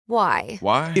Why?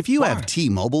 Why? If you have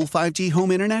T-Mobile 5G home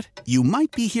internet, you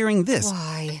might be hearing this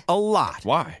Why? a lot.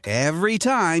 Why? Every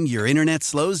time your internet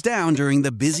slows down during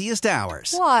the busiest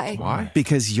hours. Why? Why?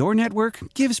 Because your network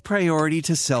gives priority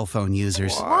to cell phone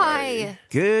users. Why?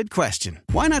 Good question.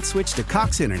 Why not switch to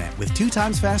Cox Internet with 2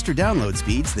 times faster download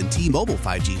speeds than T-Mobile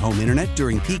 5G home internet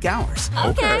during peak hours?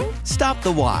 Okay. Stop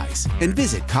the whys and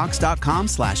visit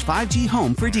cox.com/5G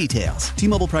home for details.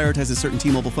 T-Mobile prioritizes certain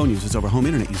T-Mobile phone users over home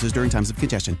internet users during times of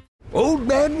congestion. Old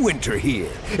Man Winter here.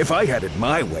 If I had it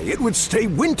my way, it would stay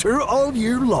winter all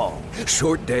year long.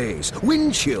 Short days,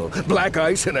 wind chill, black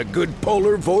ice, and a good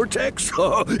polar vortex.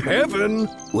 Oh, heaven.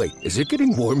 Wait, is it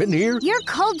getting warm in here? Your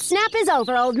cold snap is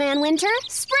over, Old Man Winter.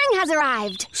 Spring has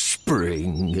arrived.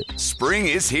 Spring. Spring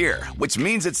is here, which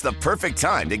means it's the perfect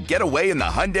time to get away in the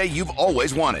Hyundai you've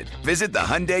always wanted. Visit the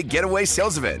Hyundai Getaway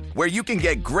Sales Event, where you can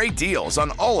get great deals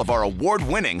on all of our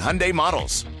award-winning Hyundai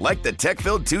models, like the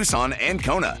tech-filled Tucson and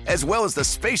Kona, as well as the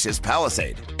spacious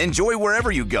Palisade. Enjoy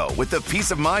wherever you go with the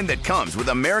peace of mind that comes with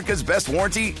America's best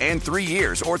warranty and 3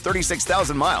 years or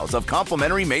 36,000 miles of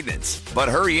complimentary maintenance. But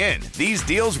hurry in, these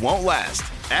deals won't last.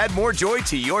 Add more joy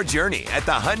to your journey at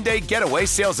the Hyundai Getaway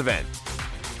Sales Event.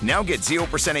 Now get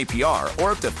 0% APR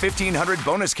or up to $1,500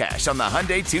 bonus cash on the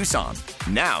Hyundai Tucson.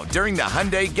 Now, during the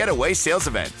Hyundai Getaway Sales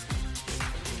Event.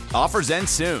 Offers end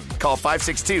soon. Call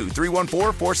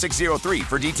 562-314-4603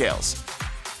 for details.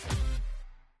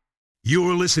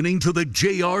 You're listening to the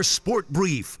JR Sport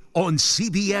Brief on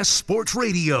CBS Sports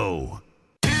Radio.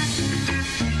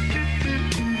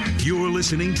 You're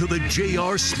listening to the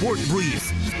JR Sport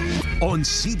Brief on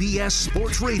CBS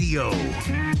Sports Radio.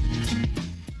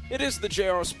 It is the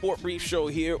JR Sport Brief Show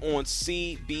here on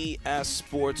CBS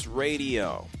Sports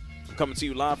Radio. I'm coming to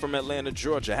you live from Atlanta,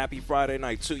 Georgia. Happy Friday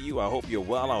night to you. I hope you're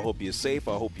well. I hope you're safe.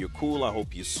 I hope you're cool. I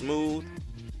hope you're smooth.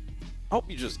 I hope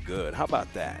you're just good. How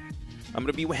about that? I'm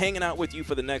going to be hanging out with you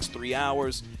for the next 3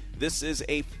 hours. This is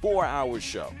a 4-hour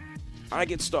show. I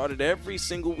get started every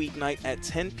single weeknight at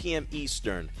 10 p.m.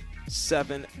 Eastern,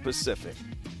 7 Pacific.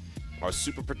 Our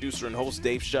super producer and host,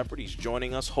 Dave Shepard, he's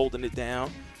joining us, holding it down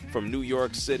from New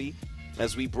York City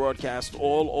as we broadcast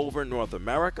all over North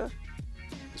America.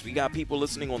 As we got people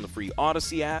listening on the free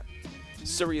Odyssey app,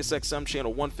 Sirius XM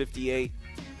channel 158,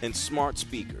 and smart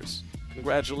speakers.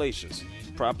 Congratulations.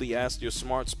 You probably asked your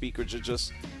smart speaker to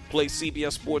just play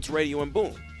CBS Sports Radio, and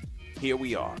boom, here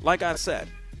we are. Like I said,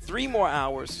 3 more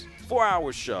hours,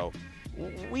 4-hour show.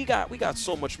 We got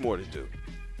so much more to do.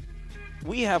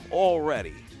 We have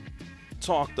already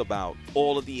talked about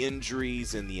all of the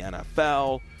injuries in the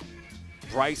NFL.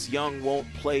 Bryce Young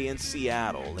won't play in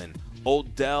Seattle, and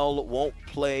Odell won't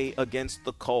play against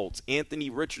the Colts. Anthony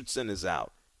Richardson is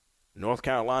out. North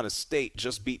Carolina State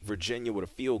just beat Virginia with a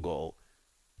field goal,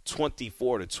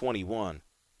 24-21.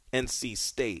 NC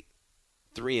State,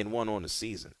 3-1 on the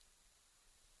season.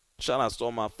 Shout out to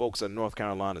all my folks at North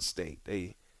Carolina State.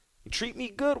 They treat me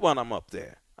good when I'm up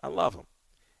there. I love them.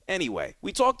 Anyway,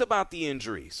 we talked about the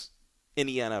injuries in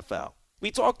the NFL.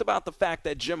 We talked about the fact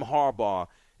that Jim Harbaugh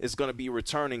is going to be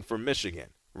returning for Michigan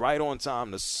right on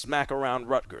time to smack around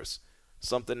Rutgers,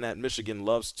 something that Michigan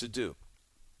loves to do.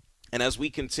 And as we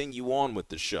continue on with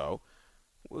the show,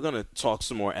 we're going to talk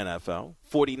some more NFL.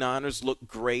 49ers look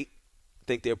great. I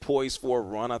think they're poised for a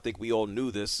run. I think we all knew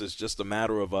this. It's just a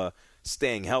matter of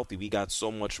staying healthy. We got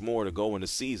so much more to go in the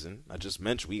season. I just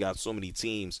mentioned we got so many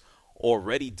teams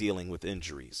already dealing with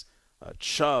injuries.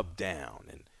 Chubb down,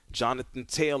 and Jonathan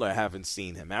Taylor, haven't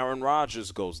seen him. Aaron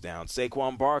Rodgers goes down.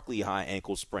 Saquon Barkley, high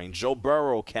ankle sprain. Joe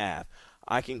Burrow, calf.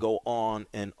 I can go on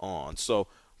and on. So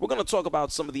we're going to talk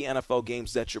about some of the NFL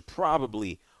games that you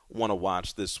probably want to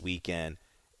watch this weekend.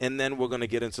 And then we're going to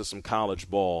get into some college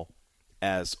ball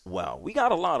as well. We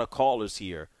got a lot of callers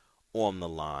here on the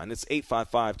line. It's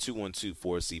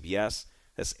 855-212-4CBS.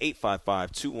 That's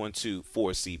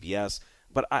 855-212-4CBS.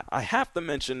 But I have to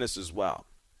mention this as well,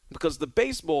 because the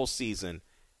baseball season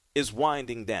is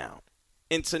winding down.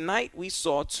 And tonight we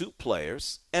saw 2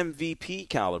 players, MVP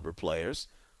caliber players,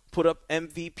 put up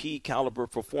MVP caliber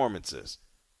performances.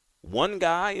 One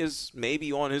guy is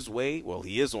maybe on his way, well,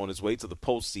 he is on his way to the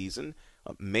postseason,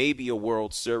 maybe a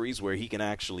World Series where he can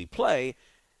actually play.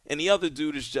 And the other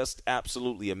dude is just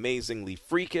absolutely amazingly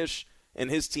freakish,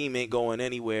 and his team ain't going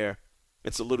anywhere.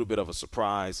 It's a little bit of a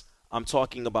surprise. I'm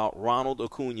talking about Ronald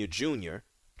Acuna Jr.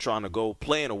 trying to go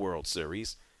play in a World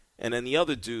Series. And then the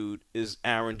other dude is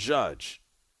Aaron Judge,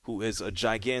 who is a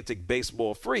gigantic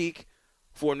baseball freak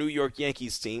for a New York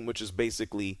Yankees team, which is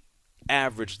basically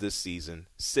average this season,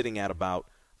 sitting at about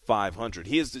 500.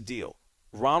 Here's the deal.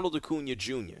 Ronald Acuna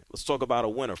Jr. Let's talk about a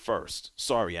winner first.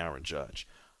 Sorry, Aaron Judge.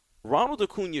 Ronald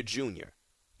Acuna Jr.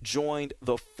 joined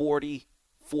the 40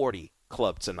 40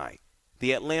 club tonight.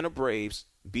 The Atlanta Braves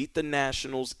beat the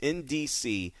Nationals in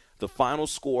D.C. The final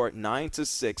score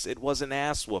 9-6. It was an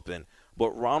ass whooping,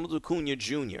 but Ronald Acuna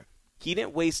Jr., he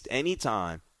didn't waste any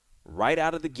time right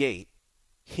out of the gate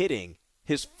hitting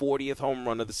his 40th home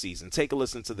run of the season. Take a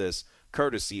listen to this,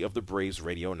 courtesy of the Braves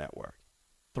Radio Network.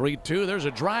 3-2. There's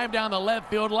a drive down the left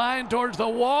field line towards the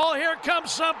wall. Here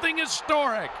comes something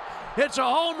historic. It's a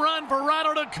home run for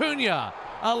Ronald Acuna.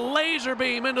 A laser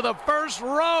beam into the first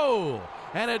row.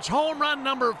 And it's home run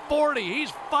number 40.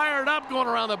 He's fired up going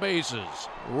around the bases.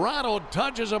 Ronald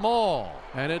touches them all.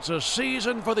 And it's a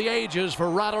season for the ages for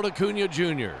Ronald Acuna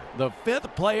Jr., the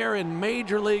 5th player in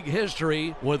Major League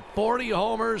history with 40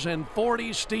 homers and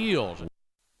 40 steals.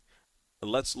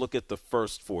 Let's look at the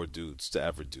first 4 dudes to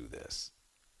ever do this.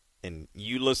 And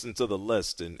you listen to the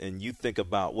list and you think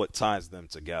about what ties them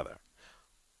together.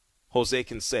 Jose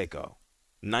Canseco,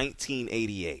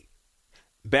 1988.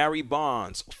 Barry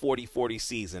Bonds, 40-40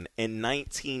 season in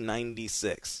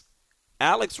 1996.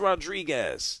 Alex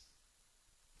Rodriguez,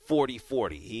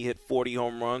 40-40. He hit 40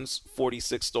 home runs,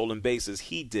 46 stolen bases.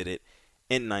 He did it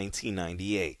in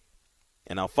 1998.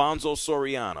 And Alfonso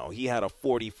Soriano, he had a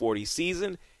 40-40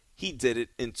 season. He did it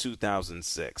in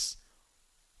 2006.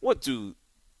 What do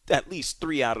at least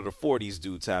 3 out of the 40s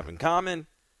dudes have in common?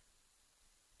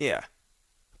 Yeah,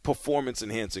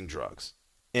 performance-enhancing drugs.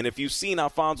 And if you've seen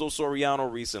Alfonso Soriano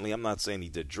recently, I'm not saying he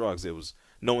did drugs. There was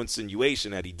no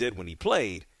insinuation that he did when he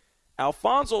played.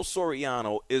 Alfonso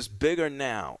Soriano is bigger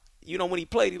now. You know, when he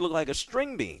played, he looked like a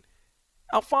string bean.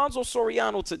 Alfonso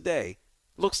Soriano today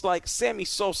looks like Sammy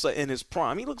Sosa in his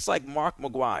prime. He looks like Mark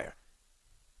McGwire.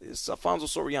 Alfonso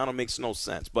Soriano makes no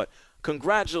sense. But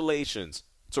congratulations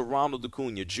to Ronald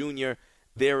Acuna Jr.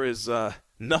 There is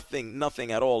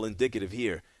nothing at all indicative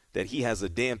here that he has a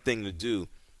damn thing to do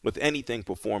with anything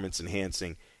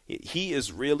performance-enhancing. He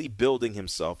is really building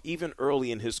himself, even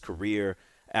early in his career,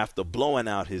 after blowing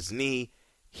out his knee.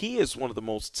 He is one of the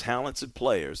most talented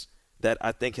players that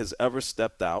I think has ever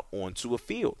stepped out onto a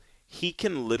field. He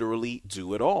can literally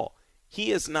do it all. He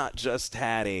has not just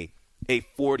had a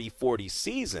 40-40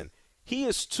 season. He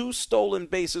is 2 stolen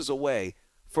bases away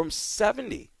from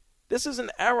 70. This is an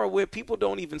era where people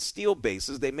don't even steal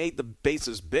bases. They made the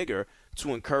bases bigger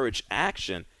to encourage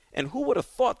action. And who would have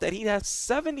thought that he had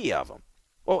 70 of them?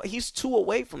 Well, he's 2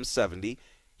 away from 70.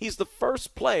 He's the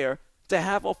first player to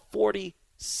have a 40-60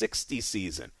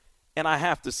 season. And I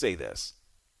have to say this.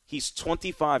 He's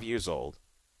 25 years old.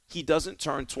 He doesn't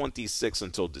turn 26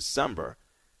 until December.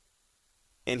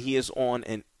 And he is on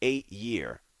an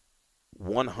 8-year,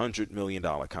 $100 million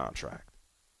contract.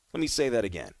 Let me say that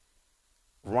again.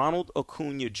 Ronald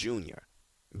Acuna Jr.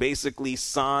 basically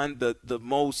signed the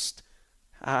most,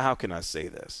 how can I say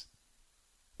this?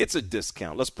 It's a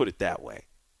discount. Let's put it that way.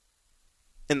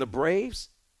 And the Braves,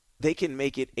 they can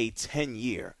make it a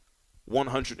 10-year,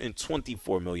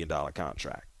 $124 million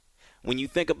contract. When you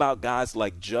think about guys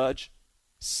like Judge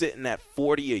sitting at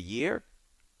 40 a year,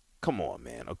 come on,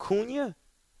 man. Acuna,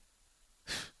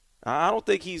 I don't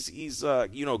think he's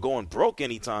going broke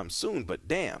anytime soon, but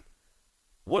damn,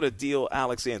 what a deal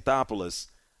Alex Anthopoulos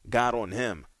got on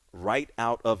him right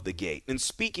out of the gate. And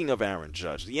speaking of Aaron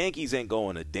Judge, the Yankees ain't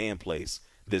going a damn place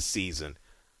this season.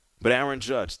 But Aaron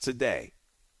Judge, today,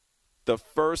 the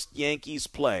first Yankees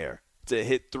player to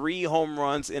hit 3 home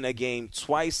runs in a game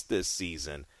twice this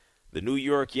season. The New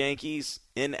York Yankees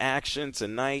in action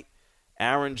tonight.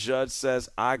 Aaron Judge says,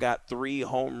 I got 3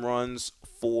 home runs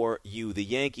for you. The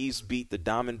Yankees beat the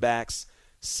Diamondbacks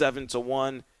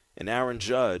 7-1. And Aaron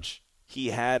Judge, he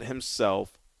had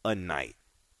himself a night.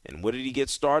 And what did he get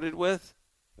started with?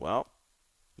 Well,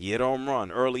 he hit a home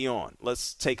run early on.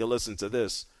 Let's take a listen to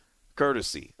this,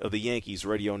 courtesy of the Yankees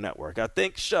Radio Network. I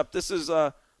think, Shep, this is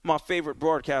my favorite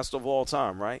broadcast of all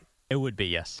time, right? It would be,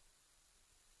 yes.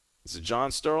 Is it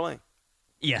John Sterling?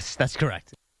 Yes, that's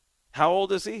correct. How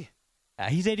old is he?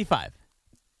 He's 85.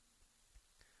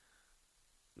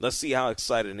 Let's see how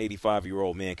excited an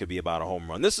 85-year-old man could be about a home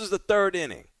run. This is the 3rd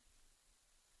inning.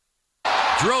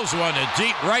 Drills one to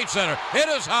deep right center. It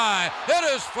is high. It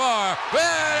is far.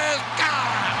 It is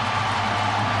gone.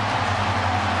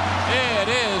 It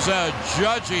is a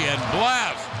Judgian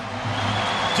blast.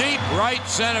 Deep right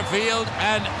center field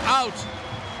and out.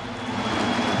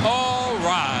 All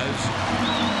rise.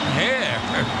 Here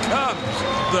comes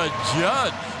the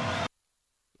Judge.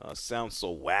 Sounds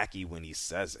so wacky when he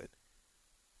says it.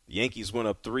 The Yankees went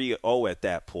up 3-0 at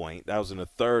that point. That was in the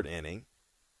 3rd inning.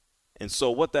 And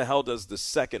so what the hell does the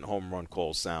second home run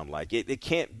call sound like? It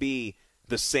can't be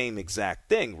the same exact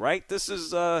thing, right? This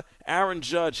is Aaron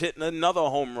Judge hitting another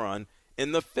home run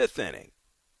in the 5th inning.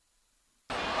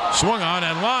 Swung on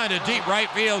and line to deep right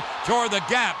field toward the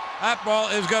gap. That ball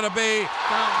is going to be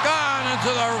gone into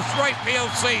the right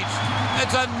field seats.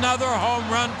 It's another home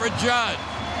run for Judge.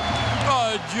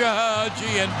 Oh,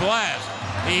 Judgy and blast.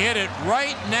 He hit it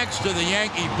right next to the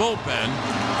Yankee bullpen,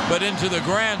 but into the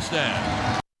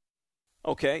grandstand.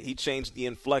 Okay, he changed the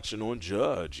inflection on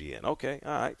Judge, Ian. Okay,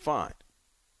 all right, fine.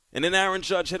 And then Aaron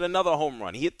Judge hit another home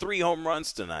run. He hit 3 home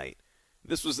runs tonight.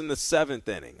 This was in the 7th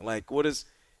inning. Like, what is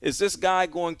this guy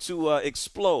going to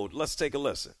explode? Let's take a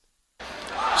listen.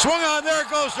 Swung on, there it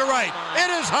goes to right.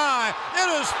 It is high, it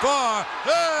is far,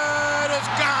 it is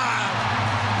gone.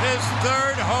 His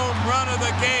 3rd home run of the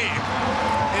game.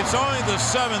 It's only the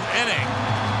 7th inning.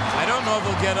 I don't know if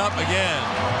he'll get up again.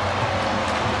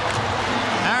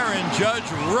 Aaron Judge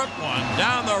ripped one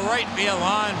down the right field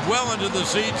line, well into the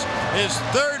seats. His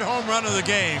 3rd home run of the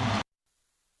game.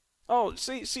 Oh,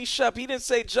 see, Shep, he didn't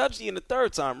say Judgy in the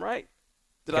 3rd time, right?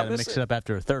 Did I miss mix it up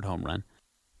after a 3rd home run.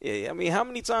 Yeah, I mean, how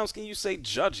many times can you say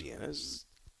Judgy?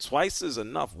 Twice is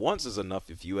enough. Once is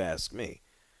enough, if you ask me.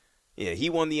 Yeah,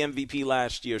 he won the MVP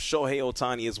last year. Shohei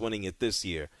Ohtani is winning it this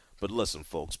year. But listen,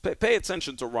 folks, pay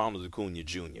attention to Ronald Acuna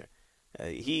Jr.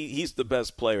 He's the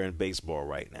best player in baseball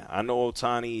right now. I know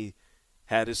Ohtani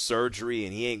had his surgery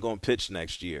and he ain't going to pitch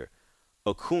next year.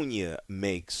 Acuna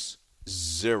makes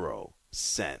 0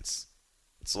 sense.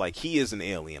 It's like he is an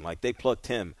alien. Like they plucked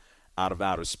him out of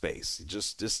outer space.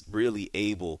 Just really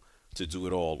able to do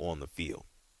it all on the field.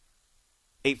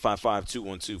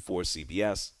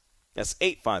 855-212-4CBS. That's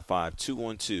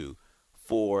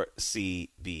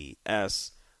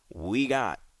 855-212-4CBS. We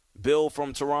got Bill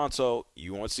from Toronto.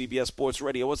 You on CBS Sports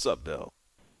Radio. What's up, Bill?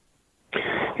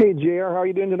 Hey, JR. How are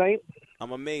you doing tonight?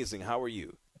 I'm amazing. How are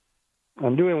you?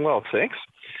 I'm doing well, thanks.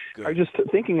 Good. I was just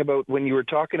thinking about when you were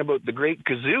talking about the great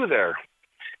Gazoo there.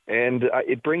 And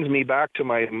it brings me back to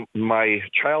my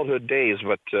childhood days.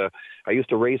 But I used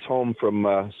to race home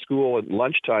from school at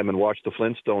lunchtime and watch the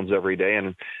Flintstones every day,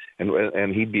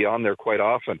 and he'd be on there quite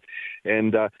often.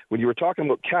 And when you were talking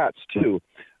about cats too,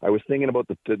 I was thinking about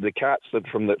the cats that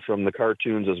from the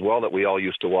cartoons as well that we all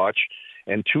used to watch.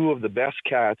 And 2 of the best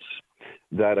cats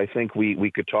that I think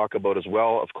we could talk about as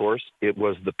well. Of course, it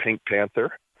was the Pink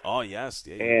Panther. Oh yes,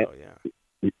 yeah, yeah.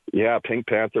 Yeah, Pink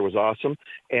Panther was awesome.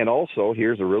 And also,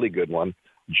 here's a really good one,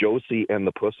 Josie and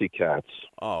the Pussycats.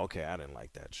 Oh, okay. I didn't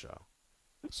like that show.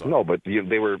 Sorry. No, but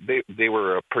they were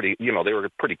pretty, they were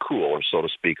pretty cool, or so to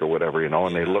speak, or whatever, and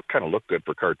they kind of look good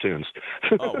for cartoons.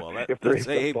 Oh, well, hey,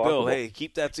 Bill, hey,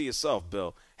 keep that to yourself,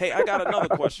 Bill. Hey, I got another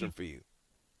question for you.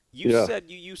 You said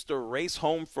you used to race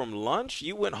home from lunch?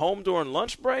 You went home during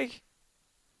lunch break?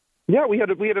 Yeah, we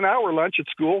had an hour lunch at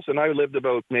schools, and I lived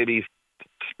about maybe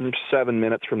 7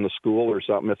 minutes from the school or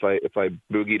something if I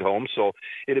boogied home. So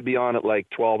it'd be on at like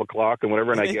 12 o'clock and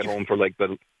whatever, and I get home for like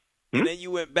the... And then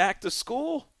you went back to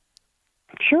school?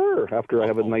 Sure, after I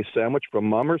have a nice sandwich from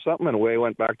Mom or something, and away I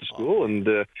went back to school, and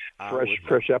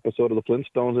fresh episode of the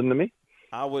Flintstones into me.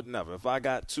 I would never. If I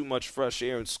got too much fresh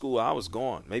air in school, I was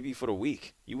gone, maybe for the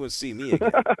week. You wouldn't see me again.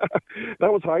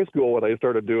 That was high school when I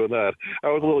started doing that. I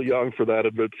was a little young for that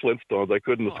at Flintstones. I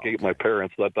couldn't escape my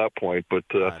parents at that point, but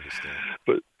I understand.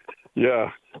 But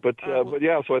yeah, but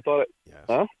yeah. So I thought,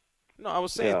 huh? No, I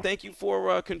was saying thank you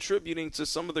for contributing to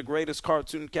some of the greatest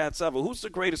cartoon cats ever. Who's the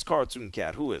greatest cartoon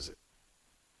cat? Who is it?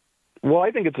 Well,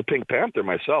 I think it's a Pink Panther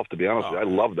myself, to be honest with you.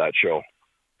 I love that show.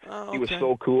 Oh, okay. He was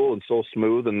so cool and so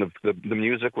smooth, and the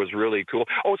music was really cool.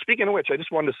 Oh, speaking of which, I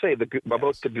just wanted to say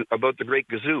about the Great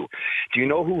Gazoo. Do you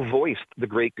know who voiced the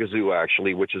Great Gazoo,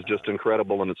 actually, which is just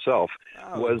incredible in itself?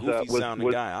 Was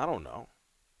goofy-sounding guy. I don't know.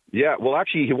 Yeah, well,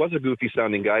 actually, he was a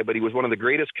goofy-sounding guy, but he was one of the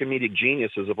greatest comedic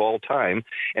geniuses of all time,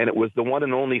 and it was the one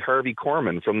and only Harvey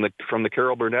Korman from the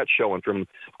Carol Burnett Show, and from,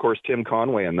 of course, Tim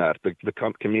Conway and that, the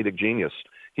comedic genius.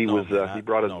 He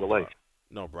brought us to life.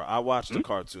 No, bro. I watched the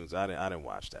cartoons. I didn't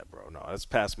watch that, bro. No, that's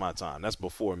past my time. That's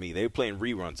before me. They were playing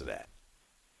reruns of that.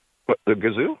 What, the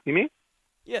Gazoo, you mean?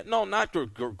 Yeah, no, not the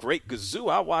Great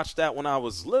Gazoo. I watched that when I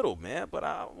was little, man, but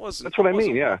I wasn't. That's what I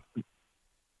mean, yeah.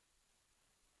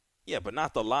 Yeah, but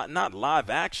not live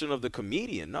action of the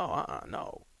comedian. No,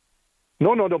 no.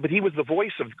 No, but he was the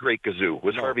voice of Great Gazoo,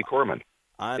 was Harvey Korman.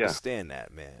 I understand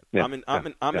that, man. Yeah, I'm an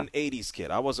 80s kid.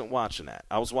 I wasn't watching that.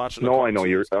 I was watching No, I know.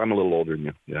 I'm a little older than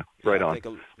you. Yeah, right on. I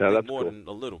think that's more cool. than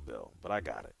a little, Bill, but I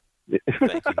got it.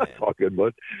 Thank you, man. All good,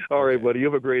 bud. All right, buddy. You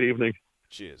have a great evening.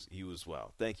 Cheers. You as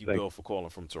well. Thank you, Bill, for calling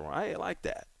from Toronto. I like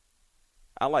that.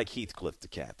 I like Heathcliff the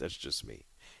cat. That's just me.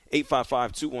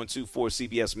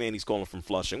 855-212-4CBS. Manny's calling from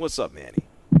Flushing. What's up, Manny?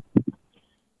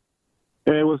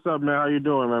 Hey, what's up, man? How you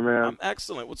doing, my man? I'm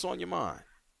excellent. What's on your mind?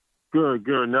 Good,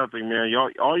 nothing, man.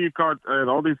 All these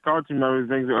cartoon memories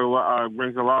brings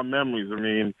a lot of memories.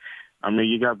 I mean,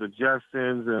 you got the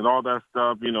Jetsons and all that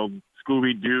stuff. You know,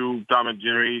 Scooby Doo, Tom and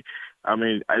Jerry. I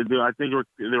mean, I think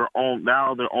they're owned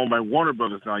now. They're owned by Warner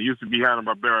Brothers now. It used to be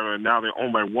Hanna-Barbera, and now they're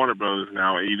owned by Warner Brothers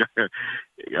now.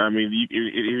 I mean, if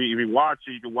you watch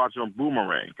it, you can watch it on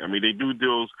Boomerang. I mean, they do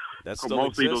those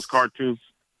mostly those cartoons.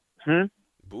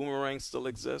 Boomerang still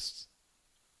exists?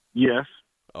 Yes.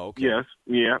 Oh, okay. Yes.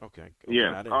 Yeah. Okay.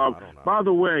 Yeah. I don't know. By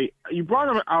the way, you brought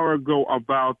up an hour ago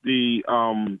about the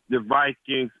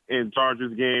Vikings and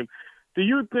Chargers game. Do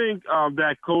you think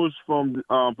that coach from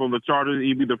the Chargers,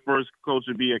 he'd be the first coach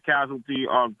to be a casualty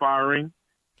on firing?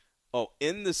 Oh,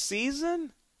 in the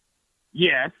season?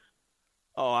 Yes.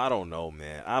 Oh, I don't know,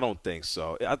 man. I don't think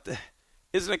so.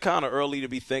 Isn't it kind of early to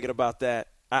be thinking about that?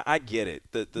 I get it.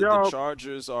 The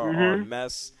Chargers are a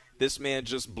mess. This man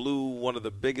just blew one of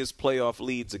the biggest playoff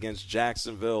leads against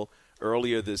Jacksonville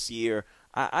earlier this year.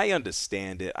 I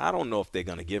understand it. I don't know if they're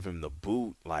going to give him the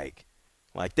boot. Like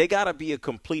they got to be a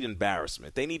complete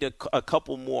embarrassment. They need a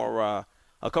couple more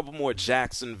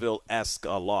Jacksonville-esque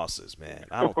losses, man.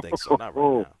 I don't think so. Not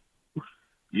right now.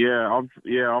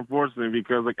 Yeah, unfortunately,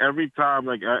 because every time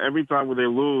when they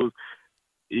lose,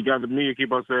 you got the media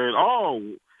keep on saying, "Oh,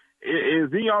 is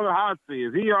he on the hot seat?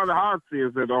 Is he on the hot seat?"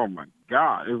 I said, "Oh my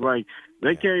God!" It's like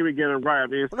they can't even get it right. I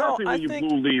mean, especially when you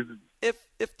blew leads.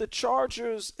 If the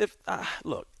Chargers,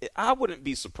 look, I wouldn't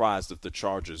be surprised if the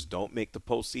Chargers don't make the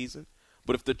postseason.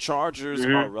 But if the Chargers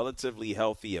are relatively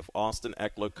healthy, if Austin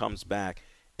Eckler comes back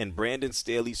and Brandon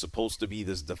Staley's supposed to be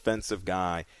this defensive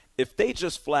guy, if they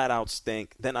just flat out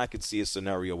stink, then I could see a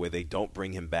scenario where they don't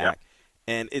bring him back. Yep.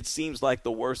 And it seems like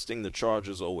the worst thing the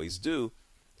Chargers always do,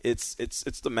 it's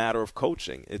the matter of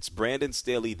coaching. It's Brandon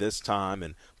Staley this time,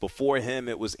 and before him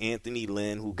it was Anthony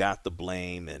Lynn who got the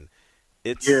blame, and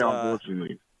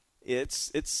unfortunately. It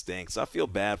stinks. I feel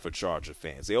bad for Charger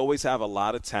fans. They always have a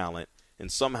lot of talent.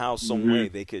 And somehow, some way,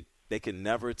 they could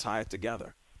never tie it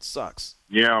together. It sucks.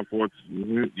 Yeah,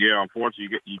 unfortunately.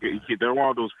 They're one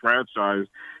of those franchises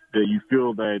that you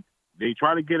feel that they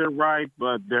try to get it right,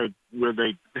 but they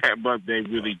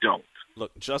really don't.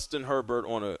 Look, Justin Herbert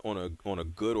on a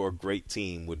good or great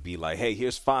team would be like, hey,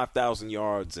 here's 5,000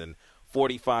 yards and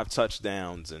 45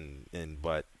 touchdowns,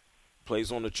 but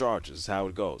plays on the Chargers is how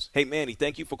it goes. Hey, Manny,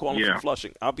 thank you for calling from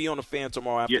Flushing. I'll be on the Fan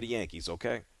tomorrow after the Yankees.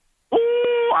 Okay.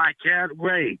 I can't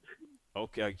wait.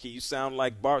 Okay, you sound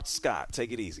like Bart Scott.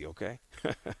 Take it easy, okay?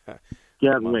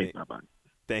 Can't wait. Bye-bye.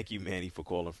 Thank you, Manny, for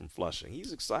calling from Flushing.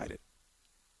 He's excited.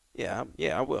 Yeah,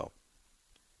 I will.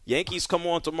 Yankees come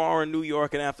on tomorrow in New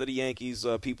York, and after the Yankees,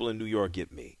 people in New York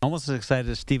get me. Almost as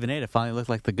excited as Stephen A. to finally look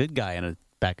like the good guy in a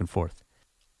back and forth.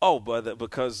 Oh, but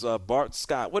because Bart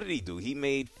Scott, what did he do? He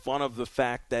made fun of the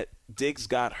fact that Diggs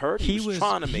got hurt. He was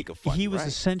trying to make a funny, He was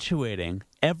accentuating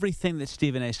everything that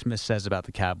Stephen A. Smith says about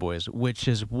the Cowboys, which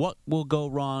is what will go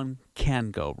wrong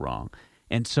can go wrong.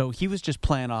 And so he was just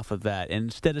playing off of that. And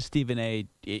instead of Stephen A.,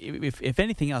 if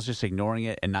anything else, just ignoring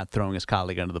it and not throwing his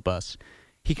colleague under the bus,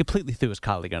 he completely threw his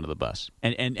colleague under the bus.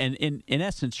 And in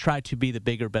essence, tried to be the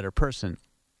bigger, better person.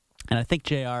 And I think,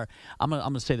 JR, I'm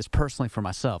going to say this personally for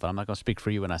myself, and I'm not going to speak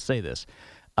for you when I say this.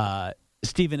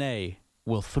 Stephen A.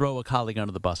 will throw a colleague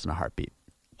under the bus in a heartbeat.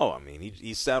 Oh, I mean,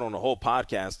 he sat on the whole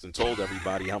podcast and told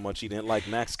everybody how much he didn't like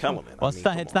Max Kellerman. Well,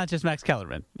 it's not just Max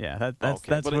Kellerman. Yeah, that's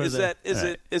but where is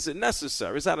it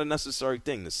necessary? Is that a necessary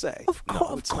thing to say? Of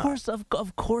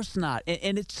course not.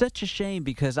 And it's such a shame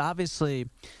because obviously,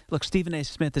 look, Stephen A.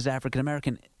 Smith is African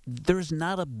American. There's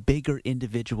not a bigger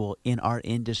individual in our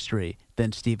industry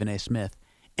than Stephen A. Smith,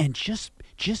 and just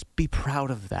be proud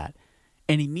of that.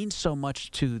 And he means so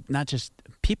much to not just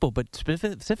people, but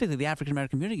specifically the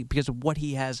African-American community because of what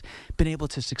he has been able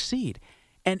to succeed.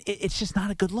 And it's just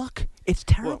not a good look. It's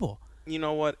terrible. Well, you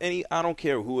know what? I don't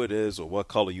care who it is or what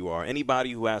color you are.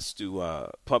 Anybody who has to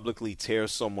publicly tear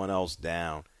someone else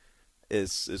down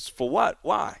is for what?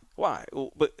 Why?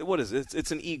 But what is it?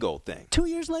 It's an ego thing. 2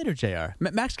 years later, JR,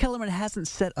 Max Kellerman hasn't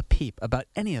said a peep about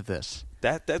any of this.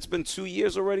 That's been 2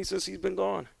 years already since he's been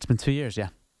gone? It's been 2 years, yeah.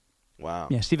 Wow.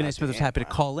 Yeah, Stephen A. Smith was happy to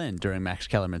call in during Max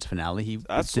Kellerman's finale. He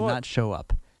did not show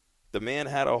up. The man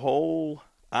had a whole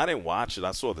 – I didn't watch it.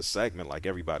 I saw the segment like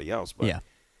everybody else. But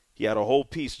he had a whole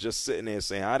piece just sitting there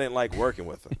saying, I didn't like working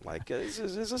with him. Like, is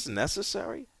this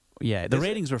necessary? Yeah, the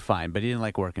ratings were fine, but he didn't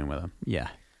like working with him. Yeah.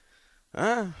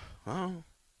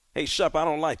 Hey, Shup, I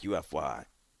don't like you, FYI.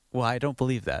 Well, I don't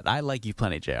believe that. I like you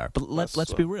plenty, JR. But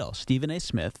let's be real. Stephen A.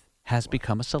 Smith has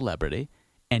become a celebrity.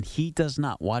 And he does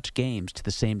not watch games to the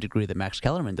same degree that Max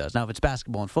Kellerman does. Now, if it's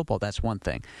basketball and football, that's one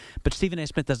thing. But Stephen A.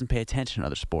 Smith doesn't pay attention to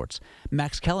other sports.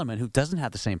 Max Kellerman, who doesn't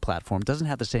have the same platform, doesn't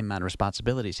have the same amount of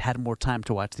responsibilities, had more time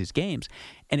to watch these games,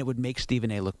 and it would make Stephen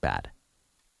A. look bad.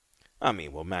 I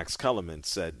mean, well, Max Kellerman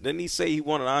said, didn't he say he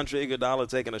wanted Andre Iguodala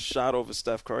taking a shot over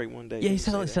Steph Curry one day? Yeah, he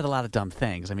said a lot of dumb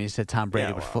things. I mean, he said Tom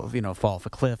Brady would fall off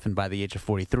a cliff, and by the age of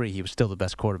 43, he was still the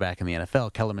best quarterback in the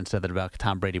NFL. Kellerman said that about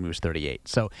Tom Brady when he was 38.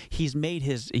 So he's made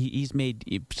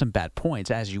some bad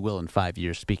points, as you will in 5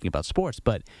 years, speaking about sports.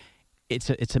 But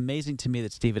it's amazing to me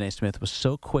that Stephen A. Smith was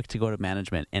so quick to go to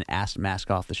management and ask Max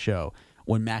off the show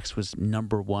when Max was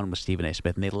number one with Stephen A.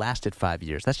 Smith, and they lasted 5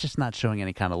 years. That's just not showing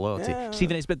any kind of loyalty. Yeah.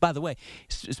 Stephen A. Smith, by the way,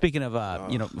 speaking of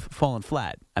falling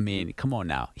flat, I mean, come on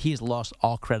now. He has lost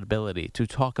all credibility to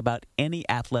talk about any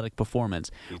athletic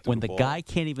performance when the guy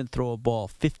can't even throw a ball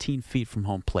 15 feet from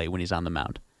home plate when he's on the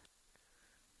mound.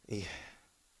 Yeah.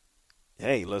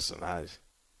 Hey, listen,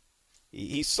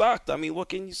 he sucked. I mean, what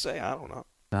can you say? I don't know.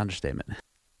 An understatement.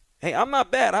 Hey, I'm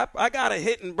not bad. I got a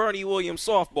hit in Bernie Williams'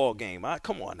 softball game.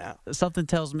 Come on now. Something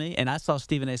tells me, and I saw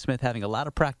Stephen A. Smith having a lot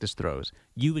of practice throws,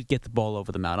 you would get the ball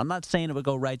over the mound. I'm not saying it would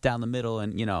go right down the middle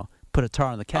and, put a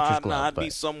tar on the catcher's glove.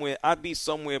 I'd be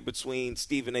somewhere between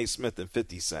Stephen A. Smith and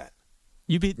 50 Cent.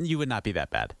 You would not be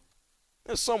that bad.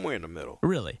 Somewhere in the middle.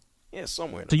 Really? Yeah,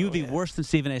 somewhere in the middle. So middle. you'd be worse than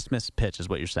Stephen A. Smith's pitch is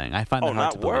what you're saying. I find that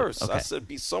hard to believe. Not worse. Okay. I said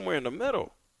be somewhere in the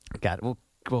middle. Got it. Well,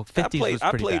 50s was pretty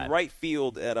I played bad. right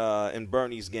field in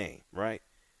Bernie's game, right?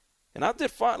 And I did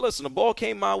fine. Listen, the ball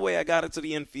came my way. I got it to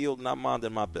the infield, and I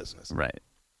minded my business. Right.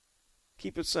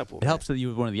 Keep it simple. It helps that you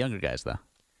were one of the younger guys, though.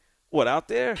 What, out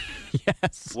there?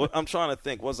 Yes. I'm trying to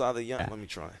think. Was I the young? Yeah. Let me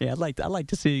try. Yeah, I'd like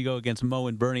to see you go against Mo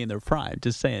and Bernie in their prime.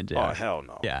 Just saying, Jay. Oh, hell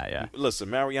no. Yeah. Listen,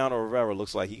 Mariano Rivera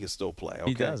looks like he can still play. Okay?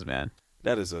 He does, man.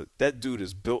 That dude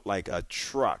is built like a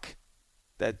truck.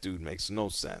 That dude makes no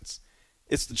sense.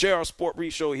 It's the JR Sport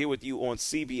Brief Show here with you on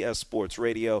CBS Sports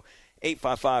Radio.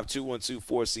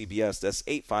 855-212-4CBS. That's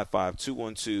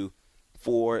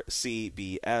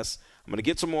 855-212-4CBS. I'm going to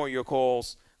get to more of your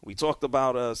calls. We talked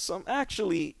about some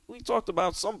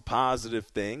positive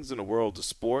things in the world of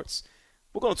sports.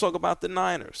 We're going to talk about the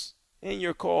Niners and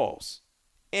your calls,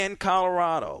 and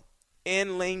Colorado,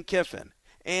 and Lane Kiffin,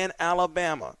 and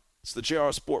Alabama. It's the JR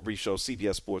Sport Brief Show,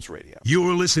 CBS Sports Radio.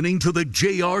 You're listening to the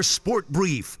JR Sport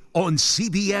Brief on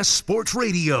CBS Sports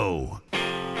Radio.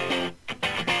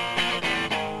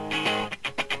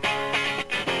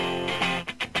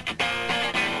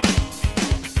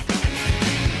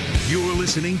 You're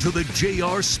listening to the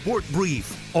JR Sport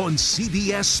Brief on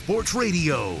CBS Sports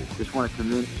Radio. Just want to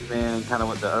commend you, man, kind of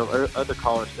what the other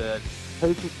caller said,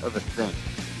 patience of a saint.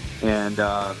 And,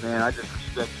 man, I just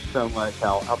respect you so much,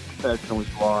 how professional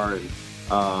you are. And,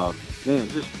 man,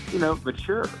 just,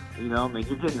 mature. I mean,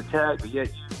 you're getting attacked, but yet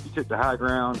you took the high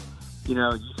ground.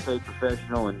 You stayed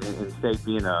professional and stayed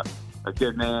being a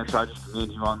good man. So I just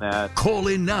commend you on that. Call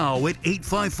in now at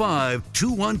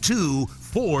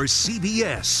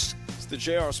 855-212-4CBS. The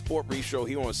JR Sport Brief Show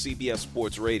here on CBS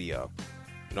Sports Radio.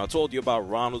 I told you about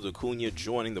Ronald Acuna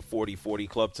joining the 40-40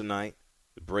 club tonight.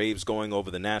 The Braves going over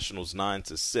the Nationals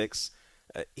 9-6.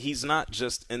 He's not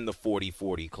just in the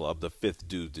 40-40 club, the fifth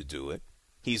dude to do it.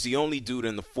 He's the only dude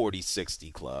in the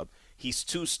 40-60 club. He's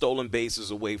 2 stolen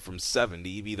bases away from 70.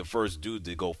 He'd be the first dude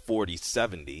to go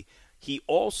 40-70.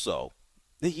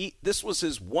 This was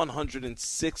his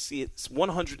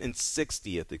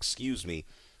 160th,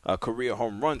 career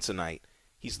home run tonight.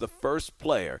 He's the first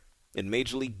player in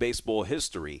Major League Baseball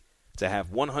history to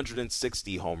have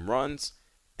 160 home runs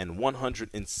and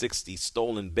 160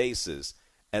 stolen bases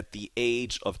at the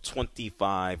age of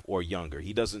 25 or younger.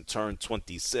 He doesn't turn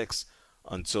 26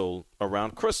 until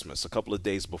around Christmas, a couple of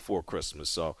days before Christmas.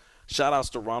 So shout outs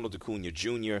to Ronald Acuna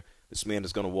Jr. This man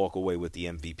is going to walk away with the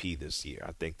MVP this year.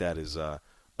 I think that is a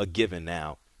given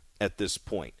now at this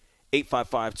point.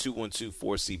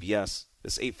 855-212-4CBS.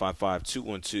 That's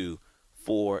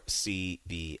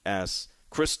 855-212-4CBS.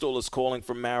 Crystal is calling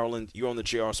from Maryland. You're on the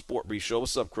JR Sport Brief Show.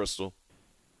 What's up, Crystal?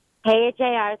 Hey,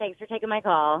 JR. Thanks for taking my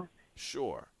call.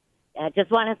 Sure. I just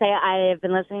want to say I've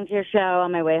been listening to your show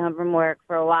on my way home from work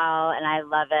for a while, and I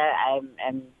love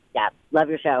it. Love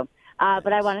your show.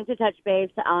 But I wanted to touch base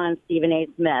on Stephen A.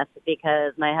 Smith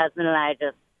because my husband and I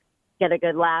just get a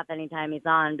good laugh anytime he's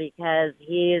on because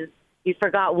you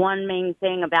forgot one main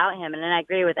thing about him, and I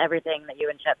agree with everything that you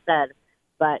and Shep said,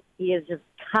 but he is just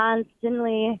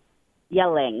constantly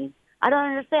yelling. I don't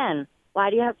understand. Why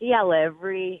do you have to yell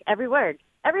every word?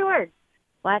 Every word.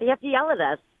 Why do you have to yell at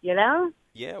us,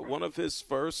 Yeah, one of his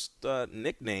first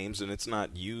nicknames, and it's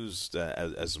not used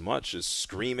as much, is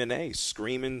Screamin' A,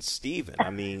 Screamin' Steven. I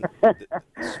mean,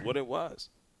 that's what it was.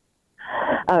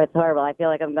 Oh, it's horrible. I feel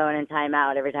like I'm going in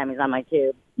timeout every time he's on my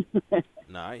tube.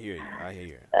 No, I hear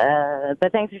you.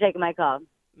 But thanks for taking my call.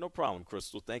 No problem,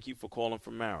 Crystal. Thank you for calling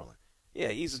from Maryland. Yeah,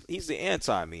 he's the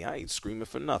anti-me. I ain't screaming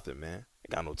for nothing, man.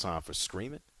 I got no time for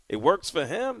screaming. It works for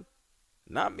him.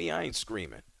 Not me. I ain't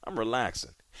screaming. I'm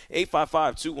relaxing.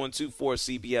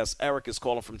 855-212-4CBS. Eric is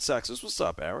calling from Texas. What's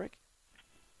up, Eric?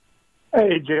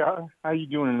 Hey, JR. How you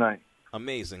doing tonight?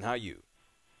 Amazing. How you?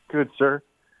 Good, sir.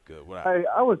 Good. What Hey,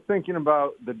 I was thinking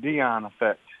about the Dion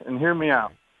effect, and hear me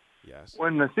out. Yes.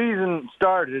 When the season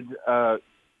started,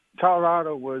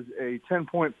 Colorado was a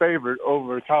 10-point favorite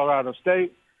over Colorado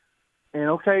State. And,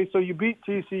 okay, so you beat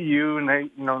TCU, and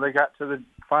they got to the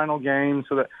final game.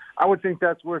 So that I would think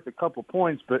that's worth a couple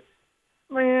points. But,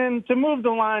 man, to move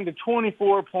the line to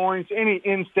 24 points, any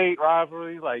in-state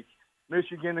rivalry like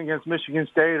Michigan against Michigan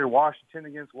State or Washington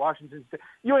against Washington State,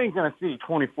 you ain't going to see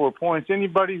 24 points.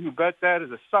 Anybody who bet that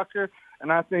is a sucker.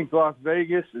 And I think Las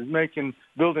Vegas is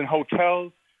building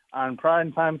hotels on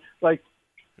prime time. Like,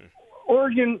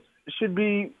 Oregon should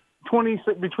be probably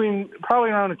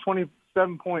around a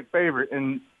 27-point favorite,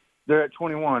 and they're at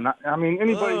 21. I mean,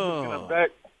 anybody who's going to bet.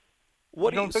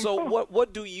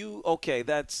 What do you? Okay,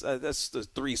 that's the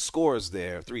 3 scores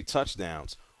there, 3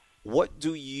 touchdowns. What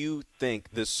do you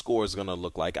think this score is going to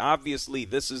look like? Obviously,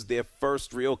 this is their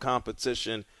first real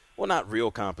competition. Well, not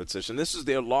real competition. This is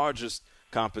their largest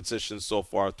competition so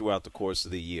far throughout the course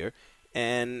of the year.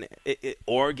 And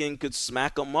Oregon could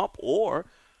smack them up, or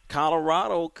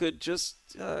Colorado could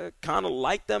just kind of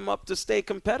light them up to stay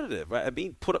competitive. Right? I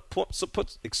mean, put points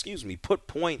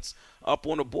up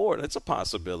on the board. That's a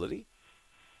possibility.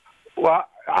 Well,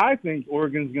 I think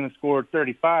Oregon's going to score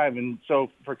 35, and so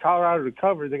for Colorado to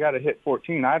cover, they got to hit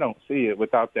 14. I don't see it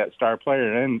without that star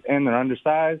player, and they're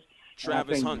undersized.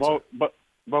 Travis Hunter.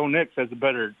 Bo Nix has a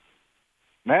better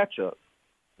matchup.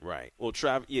 Right. Well,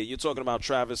 you're talking about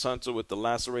Travis Hunter with the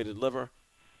lacerated liver?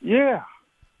 Yeah.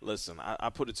 Listen, I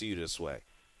put it to you this way.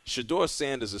 Shedeur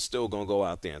Sanders is still going to go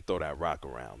out there and throw that rock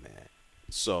around, man.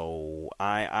 So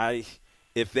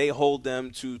if they hold them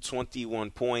to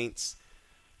 21 points,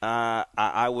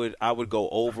 I would go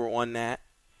over on that.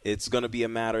 It's going to be a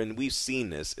matter, and we've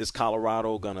seen this. Is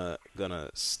Colorado gonna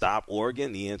stop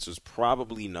Oregon? The answer is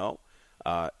probably no.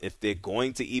 If they're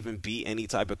going to even be any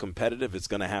type of competitive, it's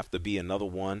going to have to be another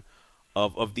one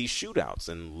of these shootouts.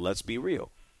 And let's be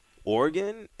real.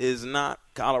 Oregon is not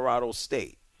Colorado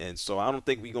State. And so I don't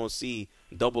think we're going to see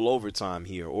double overtime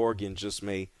here. Oregon just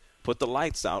may put the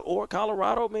lights out, or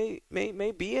Colorado may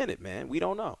be in it, man. We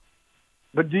don't know.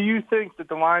 But do you think that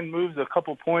the line moves a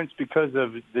couple points because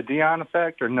of the Dion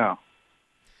effect, or no?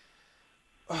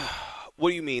 What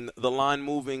do you mean? The line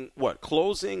moving,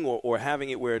 closing or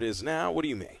having it where it is now? What do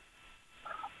you mean?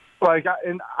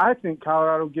 I think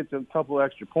Colorado gets a couple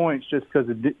extra points just because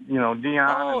of, Dion.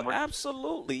 Oh,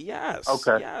 absolutely, yes.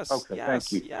 Okay. Yes. Okay. Yes.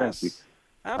 Thank you. Yes. Thank you.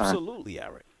 Absolutely,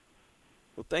 Eric.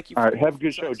 Well, thank you. All right. Have a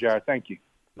good show, Jared. Thank you.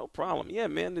 No problem. Yeah,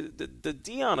 man. The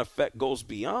Dion effect goes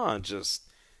beyond just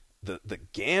the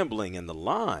gambling and the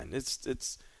line.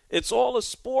 It's all the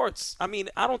sports. I mean,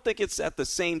 I don't think it's at the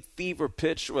same fever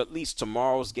pitch, or at least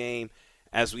tomorrow's game,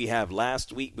 as we have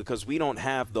last week, because we don't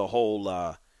have the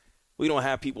whole we don't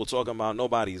have people talking about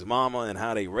nobody's mama and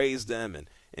how they raised them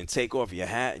and take off your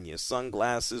hat and your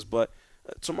sunglasses. But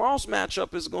tomorrow's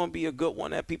matchup is going to be a good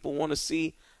one that people want to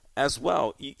see as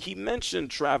well. He mentioned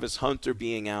Travis Hunter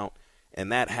being out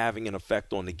and that having an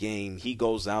effect on the game. He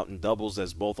goes out and doubles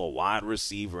as both a wide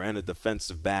receiver and a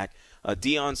defensive back.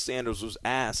 Deion Sanders was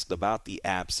asked about the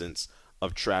absence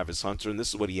of Travis Hunter, and this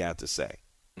is what he had to say.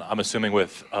 I'm assuming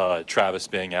with Travis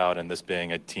being out and this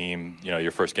being a team,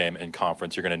 your first game in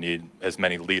conference, you're going to need as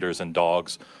many leaders and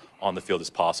dogs on the field as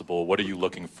possible. What are you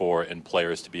looking for in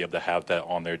players to be able to have that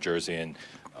on their jersey and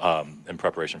in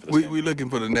preparation for this game? We're looking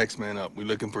for the next man up. We're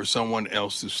looking for someone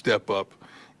else to step up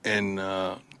and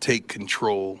take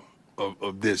control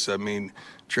of this. I mean,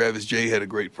 Travis J had a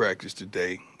great practice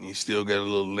today. He still got a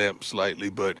little limp slightly,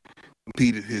 but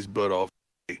competed his butt off.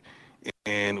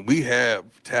 And we have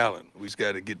talent. We just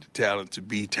got to get the talent to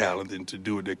be talented and to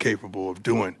do what they're capable of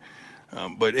doing.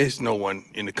 But it's no one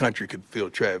in the country could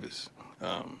fill Travis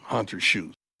Hunter's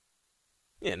shoes.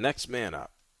 Yeah, next man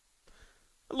up.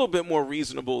 A little bit more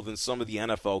reasonable than some of the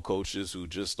NFL coaches who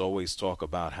just always talk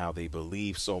about how they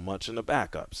believe so much in the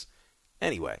backups.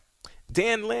 Anyway,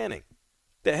 Dan Lanning,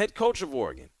 the head coach of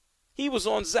Oregon, he was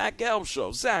on Zach Gelb's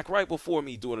show. Zach, right before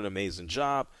me, doing an amazing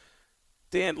job.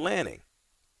 Dan Lanning,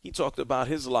 he talked about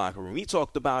his locker room. He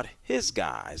talked about his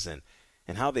guys and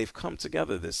how they've come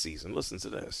together this season. Listen to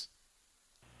this.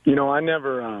 I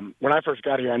never, when I first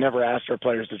got here, I never asked our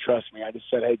players to trust me. I just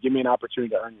said, hey, give me an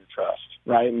opportunity to earn your trust,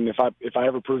 right? And if I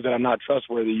ever prove that I'm not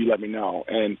trustworthy, you let me know.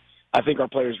 And I think our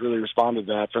players really responded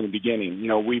to that from the beginning.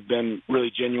 We've been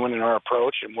really genuine in our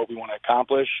approach and what we want to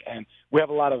accomplish. And we have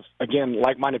a lot of, again,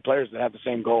 like-minded players that have the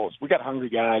same goals. We got hungry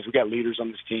guys. We got leaders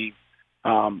on this team.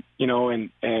 And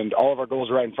all of our goals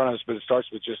are right in front of us, but it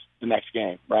starts with just the next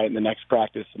game, right? And the next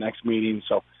practice, the next meeting.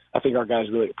 So I think our guys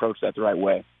really approach that the right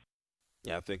way.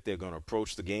 Yeah, I think they're going to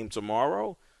approach the game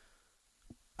tomorrow.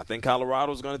 I think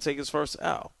Colorado's going to take his first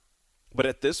L. But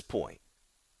at this point,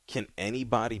 can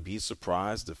anybody be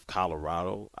surprised if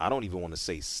Colorado, I don't even want to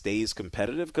say stays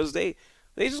competitive, because they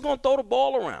just going to throw the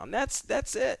ball around.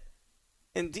 That's it.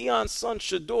 And Deion's son,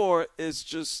 Shedeur, is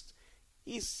just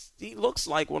he looks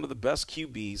like one of the best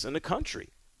QBs in the country.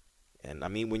 And, I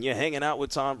mean, when you're hanging out with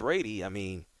Tom Brady, I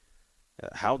mean,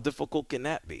 how difficult can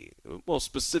that be? Well,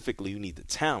 specifically, you need the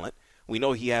talent. We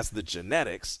know he has the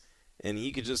genetics, and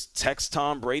he could just text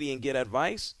Tom Brady and get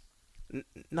advice.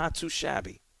 Not too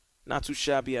shabby. Not too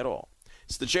shabby at all.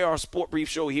 It's the JR Sport Brief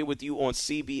Show here with you on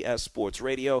CBS Sports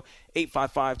Radio,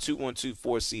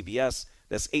 855-212-4CBS.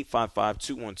 That's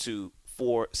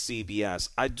 855-212-4CBS.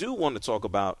 I do want to talk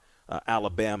about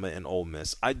Alabama and Ole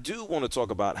Miss. I do want to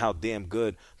talk about how damn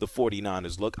good the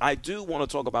 49ers look. I do want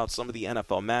to talk about some of the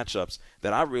NFL matchups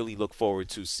that I really look forward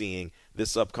to seeing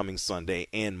this upcoming Sunday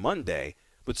and Monday.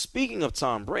 But speaking of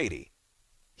Tom Brady,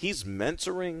 he's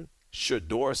mentoring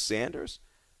Shedeur Sanders.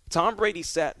 Tom Brady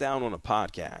sat down on a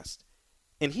podcast,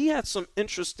 and he had some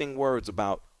interesting words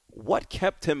about what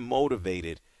kept him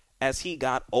motivated as he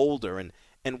got older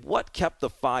and what kept the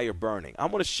fire burning. I'm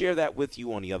going to share that with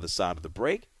you on the other side of the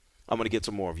break. I'm going to get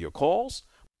to more of your calls.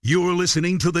 You're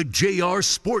listening to the JR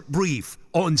Sport Brief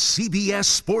on CBS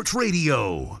Sports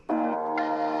Radio.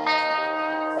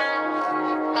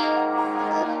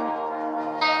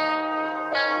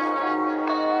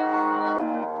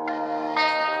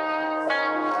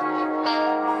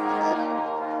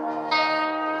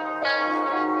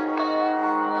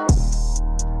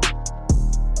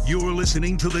 You're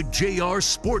listening to the JR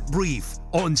Sport Brief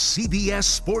on CBS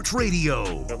Sports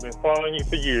Radio. I've been following you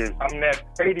for years. I'm that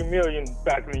 80 million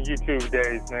back in the YouTube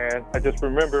days, man. I just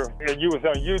remember when you was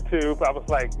on YouTube, I was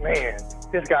like, man,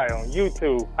 this guy on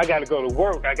YouTube, I got to go to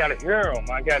work. I got to hear him.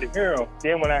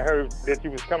 Then when I heard that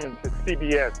you was coming to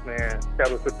CBS, man,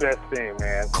 that was the best thing,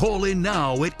 man. Call in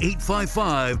now at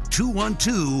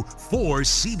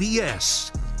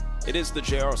 855-212-4CBS. It is the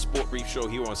JR Sport Brief Show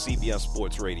here on CBS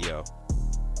Sports Radio.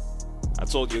 I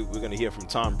told you we're going to hear from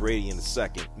Tom Brady in a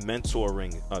second,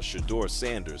 mentoring Shedeur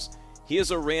Sanders.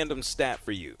 Here's a random stat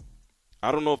for you.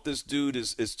 I don't know if this dude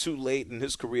is too late in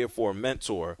his career for a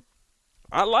mentor.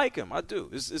 I like him. I do.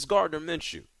 It's Gardner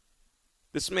Minshew.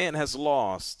 This man has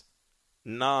lost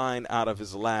 9 out of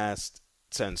his last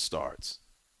 10 starts.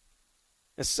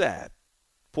 It's sad.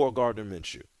 Poor Gardner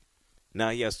Minshew.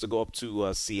 Now he has to go up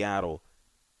to Seattle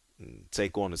and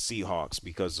take on the Seahawks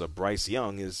because Bryce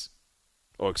Young is –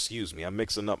 I'm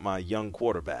mixing up my young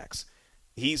quarterbacks.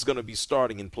 He's going to be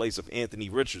starting in place of Anthony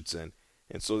Richardson,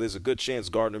 and so there's a good chance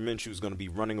Gardner Minshew is going to be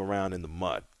running around in the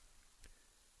mud.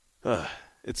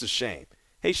 It's a shame.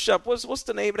 Hey, Shep, what's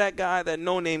the name of that guy, that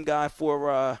no-name guy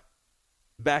for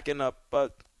backing up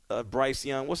Bryce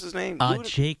Young? What's his name?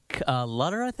 Jake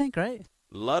Lutter, I think, right?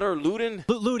 Luden?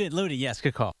 Luden, yes,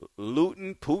 good call.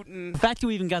 Luton, Putin. The fact you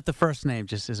even got the first name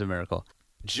just is a miracle.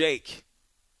 Jake.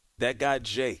 That guy,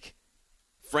 Jake.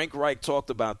 Frank Reich talked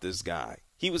about this guy.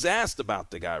 He was asked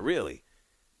about the guy, really.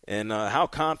 And how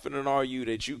confident are you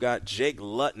that you got Jake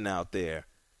Luton out there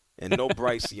and no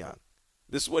Bryce Young?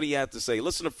 This is what he had to say.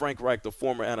 Listen to Frank Reich, the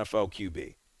former NFL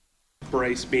QB.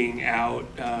 Bryce being out,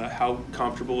 how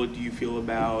comfortable do you feel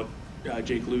about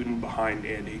Jake Luton behind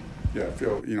Andy? Yeah, I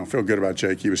feel good about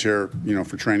Jake. He was here,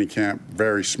 for training camp.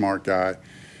 Very smart guy.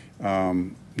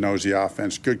 Knows the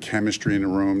offense. Good chemistry in the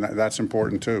room. That's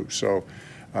important too. So.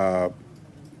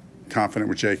 Confident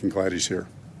with Jake and glad he's here.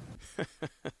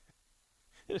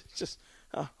 It's just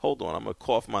hold on, I'm gonna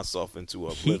cough myself into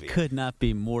oblivion. He could not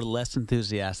be less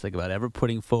enthusiastic about ever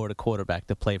putting forward a quarterback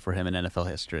to play for him in NFL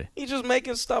history. He's just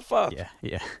making stuff up.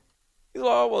 Yeah. He's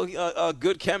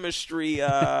good chemistry. He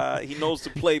knows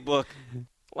the playbook.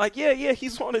 Like, yeah,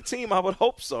 he's on the team. I would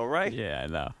hope so, right?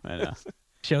 Yeah, I know.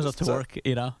 Shows up to work,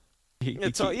 He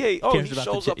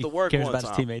shows up to work. Cares about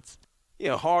his teammates.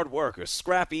 Yeah, hard worker,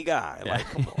 scrappy guy. Yeah. Like,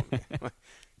 come on, man.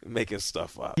 Making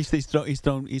stuff up. He's thrown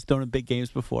in big games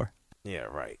before. Yeah,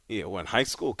 right. Yeah, when high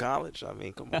school, college? I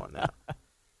mean, come on now.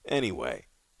 Anyway,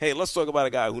 hey, let's talk about a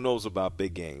guy who knows about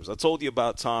big games. I told you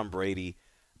about Tom Brady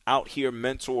out here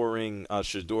mentoring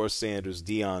Shedeur Sanders,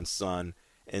 Deion's son.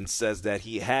 and says that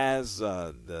he has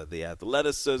the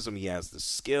athleticism, he has the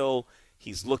skill,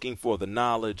 he's looking for the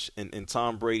knowledge, and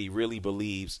Tom Brady really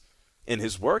believes in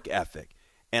his work ethic.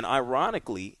 And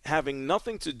ironically, having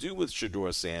nothing to do with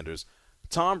Shedeur Sanders,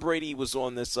 Tom Brady was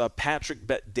on this Patrick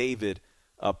Bet-David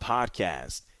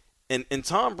podcast, and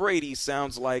Tom Brady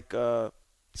sounds like a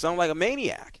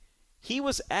maniac. He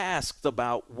was asked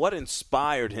about what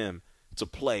inspired him to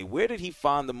play. Where did he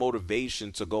find the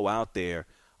motivation to go out there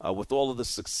with all of the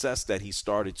success that he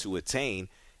started to attain?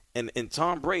 And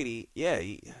Tom Brady,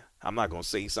 I'm not going to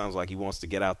say he sounds like he wants to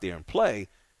get out there and play,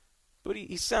 but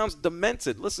he sounds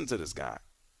demented. Listen to this guy.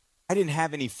 I didn't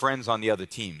have any friends on the other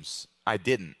teams. I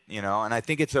didn't, and I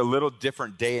think it's a little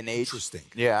different day and age. Interesting.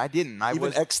 Yeah, I didn't.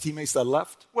 Even ex-teammates that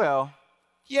left? Well,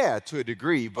 yeah, to a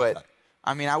degree, but okay.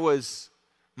 I mean,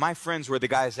 my friends were the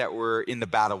guys that were in the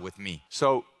battle with me.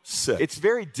 So it's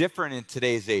very different in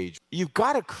today's age. You've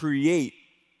got to create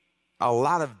a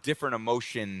lot of different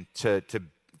emotion to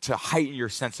heighten your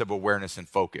sense of awareness and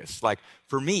focus. Like,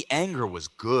 for me, anger was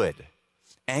good.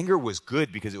 Anger was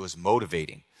good because it was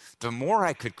motivating. The more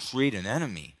I could create an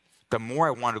enemy, the more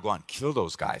I wanted to go out and kill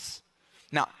those guys.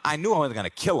 Now, I knew I wasn't going to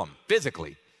kill them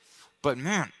physically, but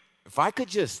man, if I could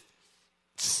just,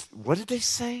 what did they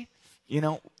say?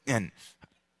 And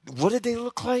what did they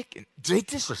look like? Did they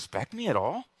disrespect me at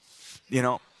all?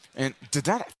 And did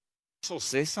that asshole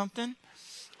say something?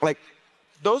 Like,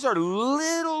 those are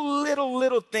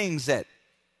little things that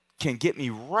can get me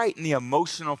right in the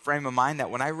emotional frame of mind that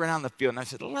when I ran on the field and I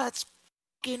said, let's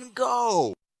fucking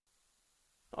go.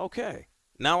 Okay.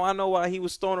 Now I know why he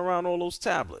was throwing around all those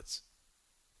tablets.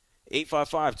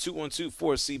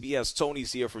 855-212-4CBS.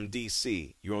 Tony's here from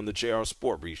D.C. You're on the JR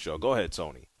Sport Brief Show. Go ahead,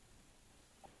 Tony.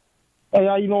 Hey,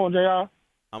 how you doing, JR?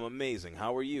 I'm amazing.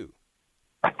 How are you?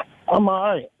 I'm all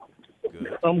right.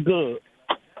 Good. I'm good.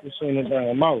 Just seeing the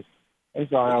damn mouth. I'm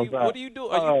sorry. What do you do?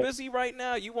 Are you busy right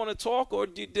now? You want to talk, or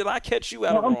did I catch you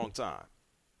at a wrong time?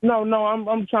 No,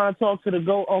 I'm trying to talk to the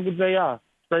GOAT, Uncle JR.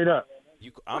 Straight up.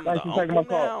 I'm the uncle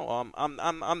now. I'm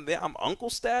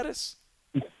uncle status.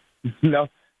 No,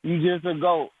 you just a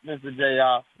GOAT, Mr.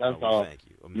 JR. That's all. Thank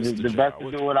you, Mr. The best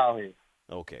to do it out here.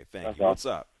 Okay, thank That's you. all. What's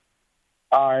up?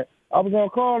 All right. I was going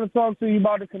to call and talk to you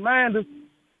about the Commanders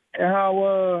and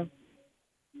how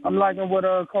I'm liking what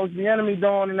Coach Bieniemy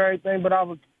doing and everything, but I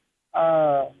was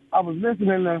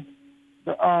listening to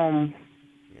when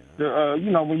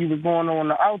you was going on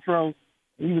the outro,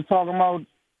 and you was talking about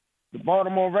the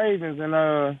Baltimore Ravens, and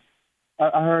I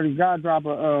heard a guy drop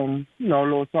a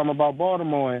little something about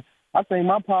Baltimore, and I think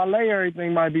my parlay,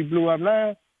 everything might be blew up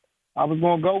now. I was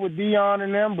going to go with Dion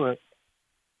and them, but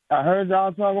I heard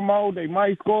y'all talking about they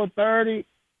might score 30.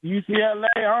 UCLA,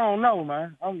 I don't know,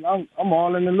 man. I'm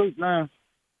all in the loop now.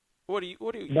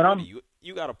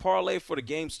 You got a parlay for the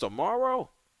games tomorrow?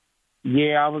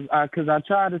 Yeah, because I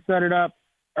tried to set it up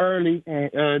early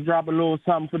and drop a little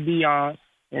something for Dion,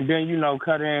 and then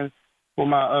cut in for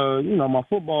my my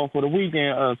football for the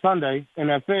weekend, Sunday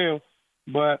NFL.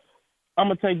 But I'm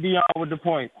gonna take Dion with the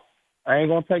points. I ain't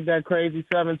gonna take that crazy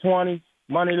 720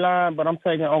 money line, but I'm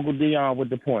taking Uncle Dion with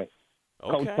the points.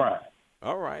 Okay. Coach Prime.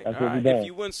 All right. That's All what right. we doing.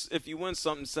 If you win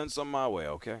something, send some my way.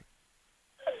 Okay.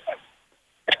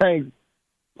 Thanks,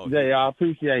 Jay. I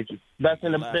appreciate you. Best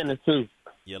in the business too.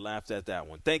 You laughed at that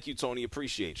one. Thank you, Tony.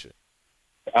 Appreciate you.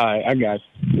 All right, I got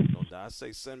you. No, I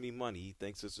say send me money. He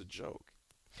thinks it's a joke.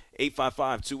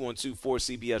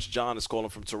 855-212-4CBS. John is calling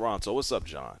from Toronto. What's up,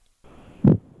 John?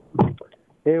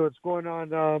 Hey, what's going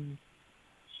on?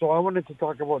 So I wanted to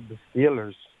talk about the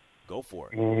Steelers. Go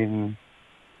for it. And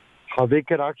how they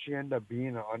could actually end up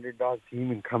being an underdog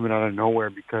team and coming out of nowhere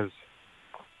because,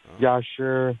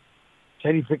 sure,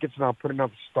 Kenny Pickett's not putting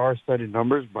up star-studded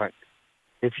numbers, but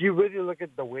if you really look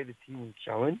at the way the team is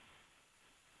gelling,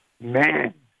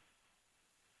 man,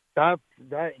 that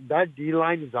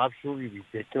D-line is absolutely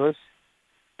ridiculous.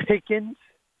 Pickens,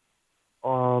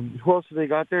 who else have they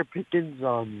got there? Pickens,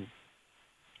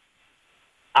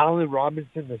 Allen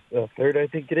Robinson, the third, I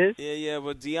think it is. Yeah,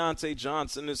 but Deontay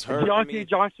Johnson is hurt. Deontay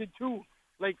Johnson, too.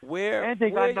 Like, and they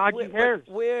got Najee Harris.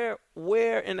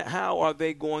 Where and how are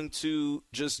they going to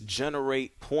just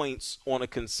generate points on a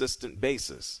consistent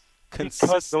basis?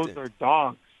 Because those are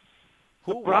dogs.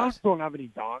 The Browns don't have any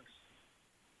dogs.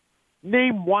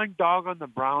 Name one dog on the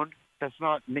Browns that's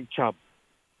not Nick Chubb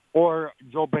or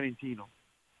Joe Benentino.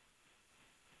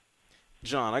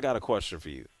 John, I got a question for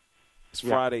you. It's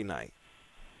Friday night.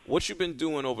 What you been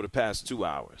doing over the past 2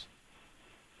 hours?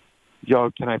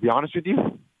 Yo, can I be honest with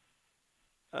you?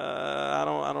 I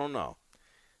don't know.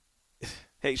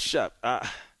 Hey, Shep,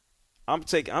 I'm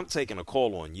taking a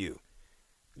call on you.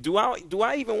 Do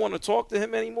I even want to talk to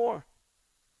him anymore?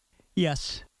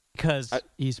 Yes, because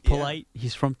he's polite. Yeah.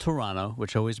 He's from Toronto,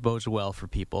 which always bodes well for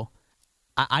people.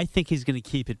 I think he's going to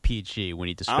keep it PG when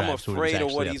he describes I'm afraid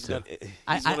of what he's going to.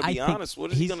 He's going to be honest.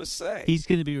 What is he going to say? He's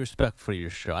going to be respectful of your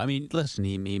show. I mean, listen,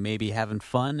 he may be having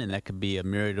fun, and that could be a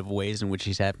myriad of ways in which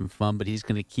he's having fun, but he's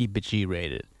going to keep it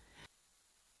G-rated.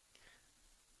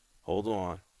 Hold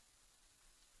on.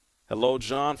 Hello,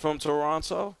 John from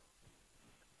Toronto?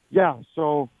 Yeah,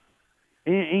 so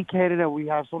in Canada, we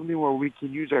have something where we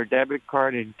can use our debit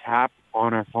card and tap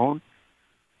on our phone.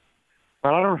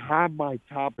 But I don't have my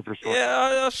tap for sure.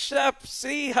 Yeah, Shep,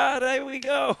 see how there we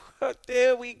go.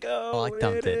 There we go. Oh, I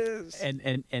dumped it. Is.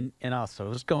 And also, it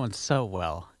was going so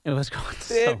well. It was going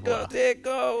so well. There it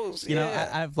goes. You know,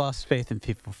 I've lost faith in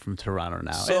people from Toronto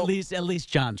now. So, at least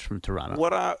John's from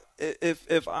Toronto.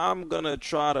 If I'm gonna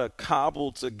try to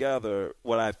cobble together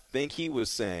what I think he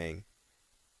was saying,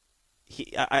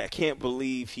 I can't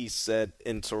believe he said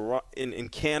in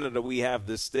Canada we have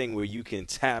this thing where you can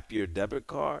tap your debit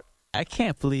card. I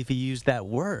can't believe he used that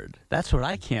word. That's what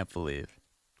I can't believe.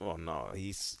 Oh, no.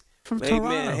 He's from Toronto.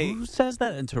 Man, who says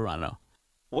that in Toronto?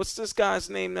 What's this guy's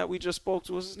name that we just spoke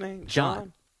to? What's his name?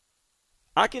 John.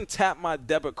 I can tap my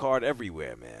debit card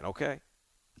everywhere, man, okay?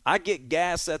 I get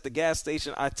gas at the gas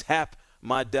station. I tap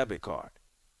my debit card.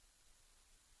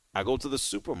 I go to the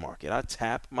supermarket. I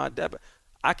tap my debit.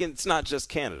 It's not just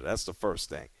Canada. That's the first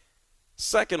thing.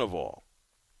 Second of all,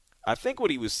 I think what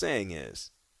he was saying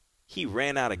is, he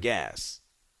ran out of gas.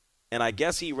 And I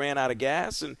guess he ran out of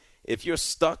gas. And if you're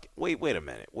stuck, wait a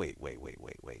minute. Wait.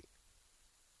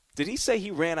 Did he say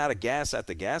he ran out of gas at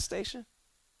the gas station?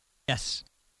 Yes.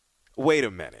 Wait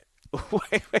a minute.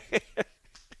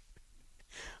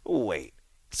 Wait.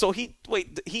 So he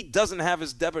doesn't have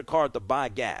his debit card to buy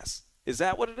gas. Is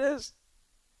that what it is?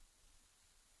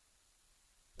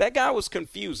 That guy was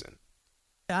confusing.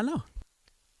 Yeah, I know.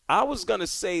 I was going to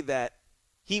say that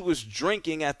he was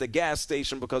drinking at the gas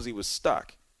station because he was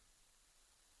stuck.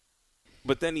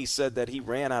 But then he said that he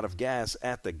ran out of gas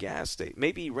at the gas station.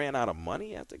 Maybe he ran out of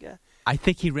money at the gas. I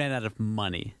think he ran out of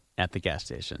money at the gas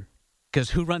station. Because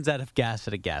who runs out of gas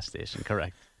at a gas station,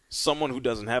 correct? Someone who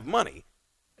doesn't have money.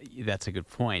 That's a good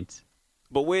point.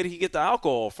 But where did he get the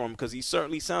alcohol from? Because he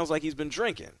certainly sounds like he's been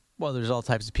drinking. Well, there's all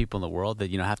types of people in the world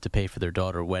that, have to pay for their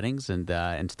daughter weddings and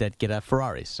instead get a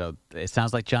Ferrari. So it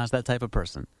sounds like John's that type of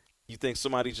person. You think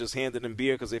somebody just handed him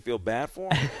beer because they feel bad for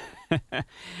him?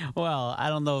 Well, I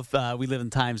don't know if we live in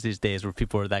times these days where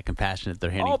people are that compassionate. They're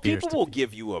handing beers. People will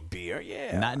give you a beer,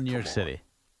 yeah. Not in New York City.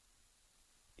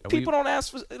 People don't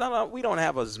ask for. No, we don't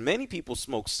have as many people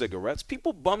smoke cigarettes.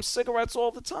 People bum cigarettes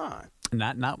all the time.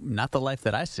 Not the life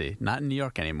that I see. Not in New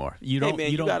York anymore. You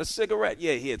got a cigarette?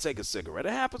 Yeah, here, take a cigarette.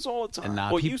 It happens all the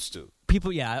time. Used to.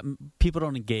 People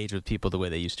don't engage with people the way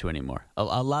they used to anymore.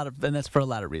 A lot of, and that's for a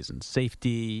lot of reasons.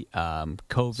 Safety,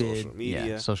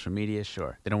 COVID, social media.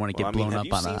 Sure, they don't want to get blown up on an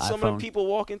iPhone. Have you seen some of the people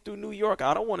walking through New York?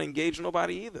 I don't want to engage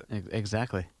nobody either.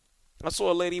 Exactly. I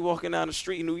saw a lady walking down the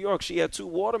street in New York. She had 2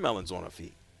 watermelons on her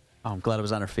feet. Oh, I'm glad it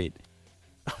was on her feet.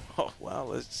 Oh,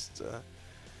 well, it's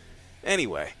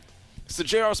anyway. It's the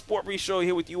JR SportBrief Show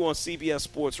here with you on CBS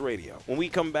Sports Radio. When we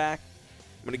come back,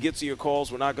 I'm going to get to your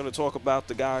calls. We're not going to talk about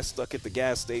the guy stuck at the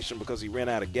gas station because he ran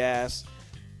out of gas.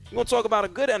 We're going to talk about a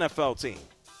good NFL team.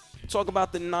 We'll talk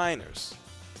about the Niners.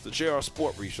 It's the JR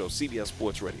SportBrief Show, CBS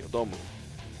Sports Radio. Don't move.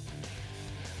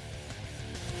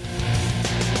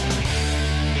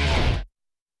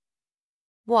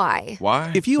 Why?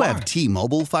 If you have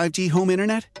T-Mobile 5G home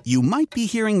internet, you might be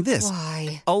hearing this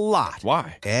a lot.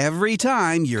 Why? Every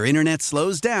time your internet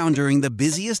slows down during the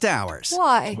busiest hours.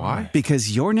 Why?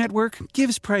 Because your network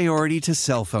gives priority to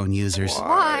cell phone users.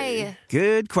 Why?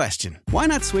 Good question. Why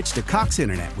not switch to Cox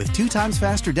Internet with 2 times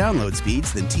faster download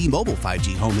speeds than T-Mobile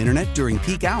 5G home internet during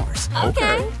peak hours?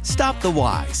 Okay. Stop the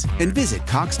whys and visit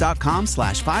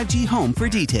cox.com/5G home for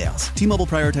details. T-Mobile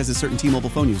prioritizes certain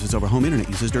T-Mobile phone users over home internet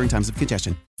users during times of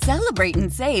congestion. Celebrate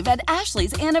and save at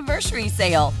Ashley's Anniversary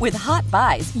Sale. With Hot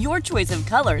Buys, your choice of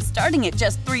colors starting at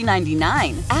just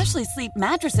 $3.99. Ashley Sleep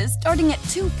mattresses starting at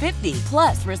 $2.50.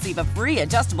 Plus, receive a free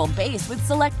adjustable base with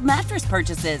select mattress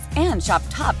purchases. And shop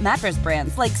top mattress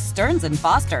brands like Stearns &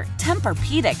 Foster,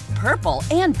 Tempur-Pedic, Purple,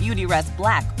 and Beautyrest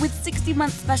Black with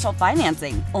 60-month special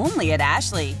financing. Only at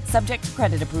Ashley. Subject to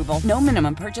credit approval. No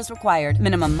minimum purchase required.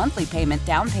 Minimum monthly payment,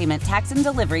 down payment, tax, and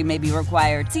delivery may be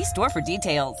required. See store for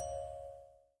details.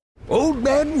 Old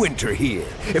Man Winter here.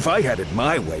 If I had it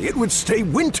my way, it would stay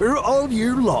winter all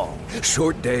year long.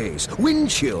 Short days, wind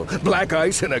chill, black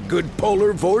ice, and a good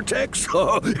polar vortex.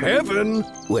 Oh, heaven.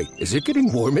 Wait, is it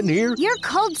getting warm in here? Your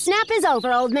cold snap is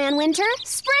over, Old Man Winter.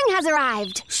 Spring has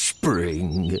arrived.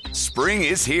 Spring. Spring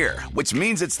is here, which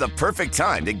means it's the perfect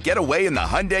time to get away in the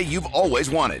Hyundai you've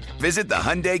always wanted. Visit the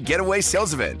Hyundai Getaway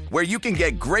Sales Event, where you can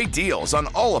get great deals on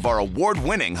all of our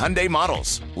award-winning Hyundai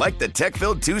models, like the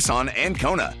tech-filled Tucson and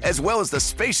Kona, as well as the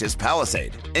spacious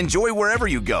Palisade. Enjoy wherever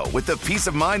you go with the peace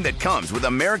of mind that comes with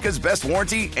America's best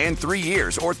warranty and 3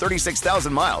 years or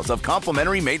 36,000 miles of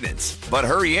complimentary maintenance. But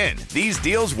hurry in, these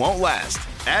deals won't last.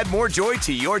 Add more joy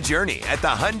to your journey at the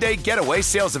Hyundai Getaway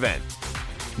Sales Event.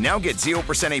 Now get 0%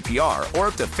 APR or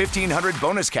up to $1,500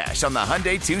 bonus cash on the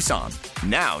Hyundai Tucson.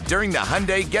 Now, during the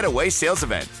Hyundai Getaway Sales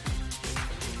Event.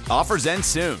 Offers end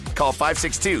soon. Call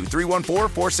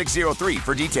 562-314-4603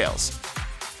 for details.